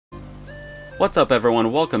What's up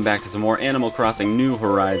everyone, welcome back to some more Animal Crossing New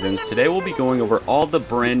Horizons. Today we'll be going over all the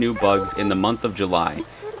brand new bugs in the month of July.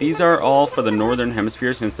 These are all for the Northern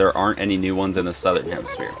Hemisphere since there aren't any new ones in the Southern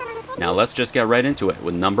Hemisphere. Now let's just get right into it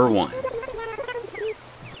with number 1.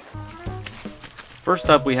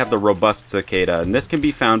 First up we have the Robust Cicada, and this can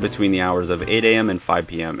be found between the hours of 8 AM and 5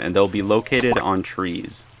 PM, and they'll be located on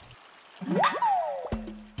trees.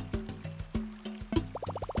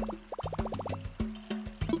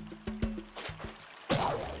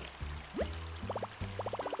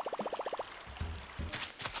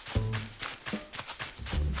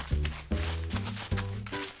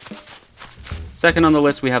 Second on the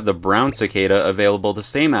list we have the Brown Cicada, available the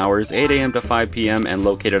same hours, 8 AM to 5 PM, and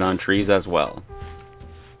located on trees as well.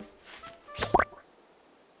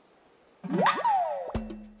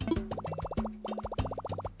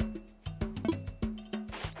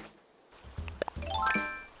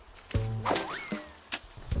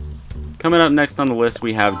 Coming up next on the list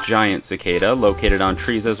we have Giant Cicada, located on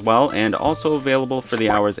trees as well, and also available for the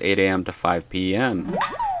hours 8 AM to 5 PM.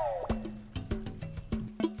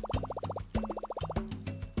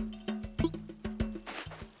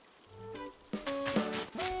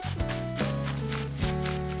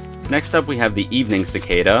 Next up we have the Evening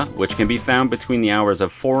Cicada, which can be found between the hours of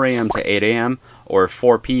 4 AM to 8 AM or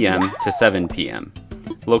 4 PM to 7 PM.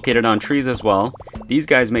 Located on trees as well, these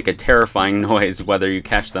guys make a terrifying noise whether you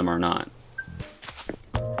catch them or not.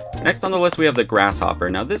 Next on the list we have the Grasshopper.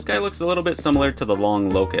 Now this guy looks a little bit similar to the Long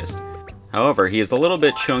Locust. However, he is a little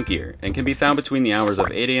bit chunkier and can be found between the hours of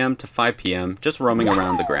 8 AM to 5 PM, just roaming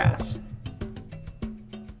around the grass.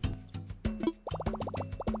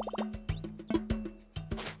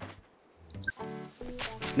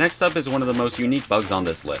 Next up is one of the most unique bugs on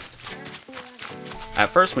this list. At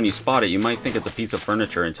first when you spot it, you might think it's a piece of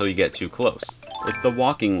furniture until you get too close. It's the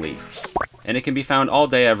Walking Leaf, and it can be found all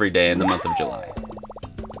day every day in the month of July.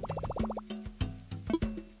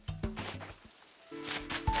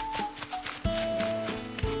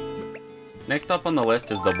 Next up on the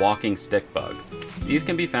list is the Walking Stick Bug. These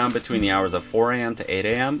can be found between the hours of 4 AM to 8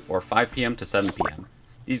 AM or 5 PM to 7 PM.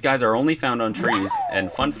 These guys are only found on trees,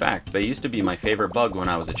 and fun fact, they used to be my favorite bug when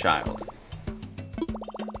I was a child.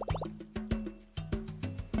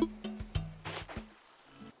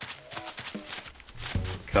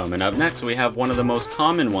 Coming up next, we have one of the most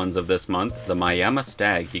common ones of this month, the Miama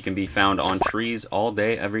Stag. He can be found on trees all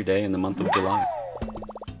day, every day in the month of July.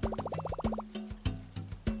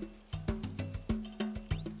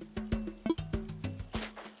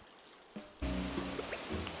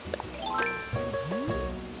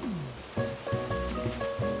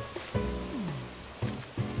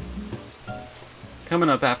 Coming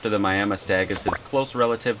up after the Miama Stag is his close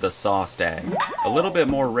relative, the Saw Stag. A little bit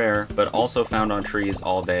more rare, but also found on trees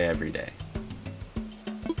all day, every day.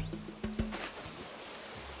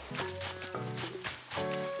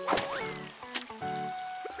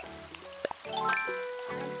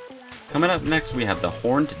 Coming up next we have the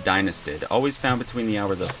Horned Dynastid, always found between the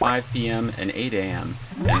hours of 5 PM and 8 AM,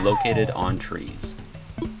 and located on trees.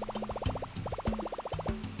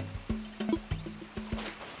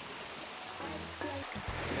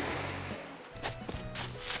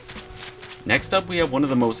 Next up we have one of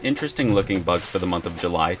the most interesting looking bugs for the month of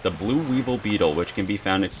July, the Blue Weevil Beetle, which can be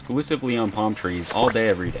found exclusively on palm trees all day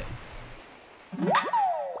every day.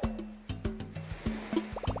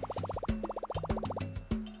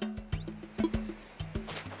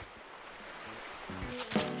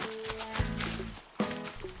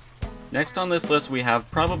 Next on this list we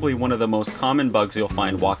have probably one of the most common bugs you'll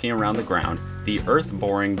find walking around the ground, the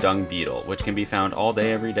Earth-Boring Dung Beetle, which can be found all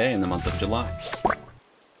day every day in the month of July.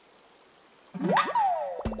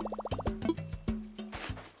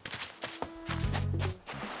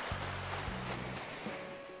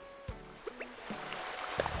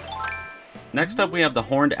 Next up we have the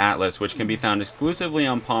Horned Atlas, which can be found exclusively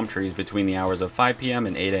on palm trees between the hours of 5 PM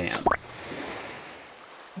and 8 AM.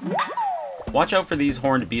 Watch out for these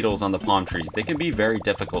horned beetles on the palm trees, they can be very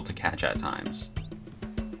difficult to catch at times.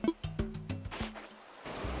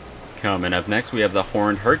 Coming up next we have the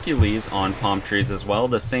Horned Hercules on palm trees as well,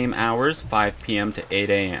 the same hours, 5 PM to 8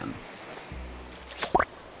 AM.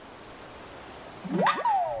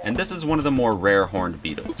 And this is one of the more rare horned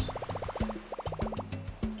beetles.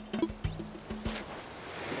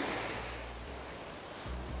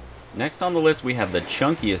 Next on the list we have the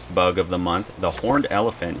chunkiest bug of the month, the Horned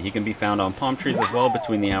Elephant. He can be found on palm trees as well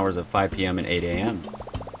between the hours of 5 PM and 8 AM.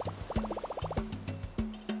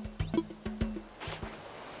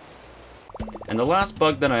 And the last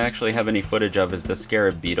bug that I actually have any footage of is the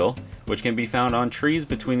Scarab Beetle, which can be found on trees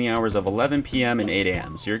between the hours of 11 p.m. and 8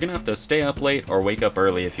 a.m. So you're gonna have to stay up late or wake up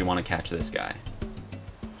early if you want to catch this guy.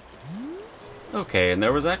 Okay, and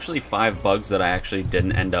there was actually 5 bugs that I actually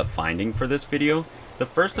didn't end up finding for this video, the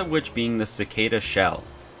first of which being the cicada shell,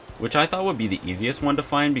 which I thought would be the easiest one to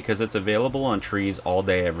find because it's available on trees all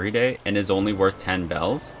day every day and is only worth 10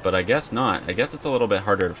 bells, but I guess not. I guess it's a little bit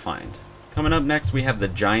harder to find. Coming up next we have the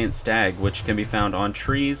giant stag, which can be found on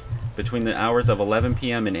trees between the hours of 11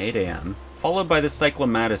 p.m. and 8 a.m., followed by the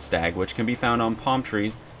cyclamatus stag, which can be found on palm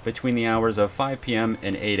trees between the hours of 5 p.m.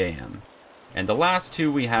 and 8 a.m. And the last 2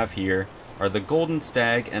 we have here are the golden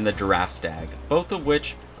stag and the giraffe stag, both of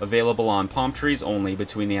which available on palm trees only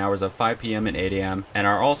between the hours of 5 p.m. and 8 a.m. and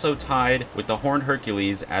are also tied with the horned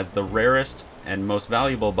Hercules as the rarest and most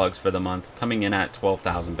valuable bugs for the month, coming in at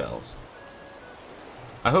 12,000 bells.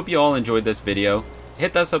 I hope you all enjoyed this video.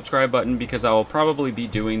 Hit that subscribe button because I will probably be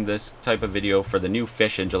doing this type of video for the new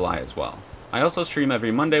fish in July as well. I also stream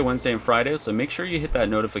every Monday, Wednesday, and Friday, so make sure you hit that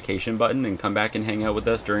notification button and come back and hang out with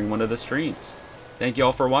us during one of the streams. Thank you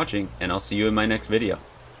all for watching, and I'll see you in my next video.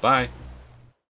 Bye!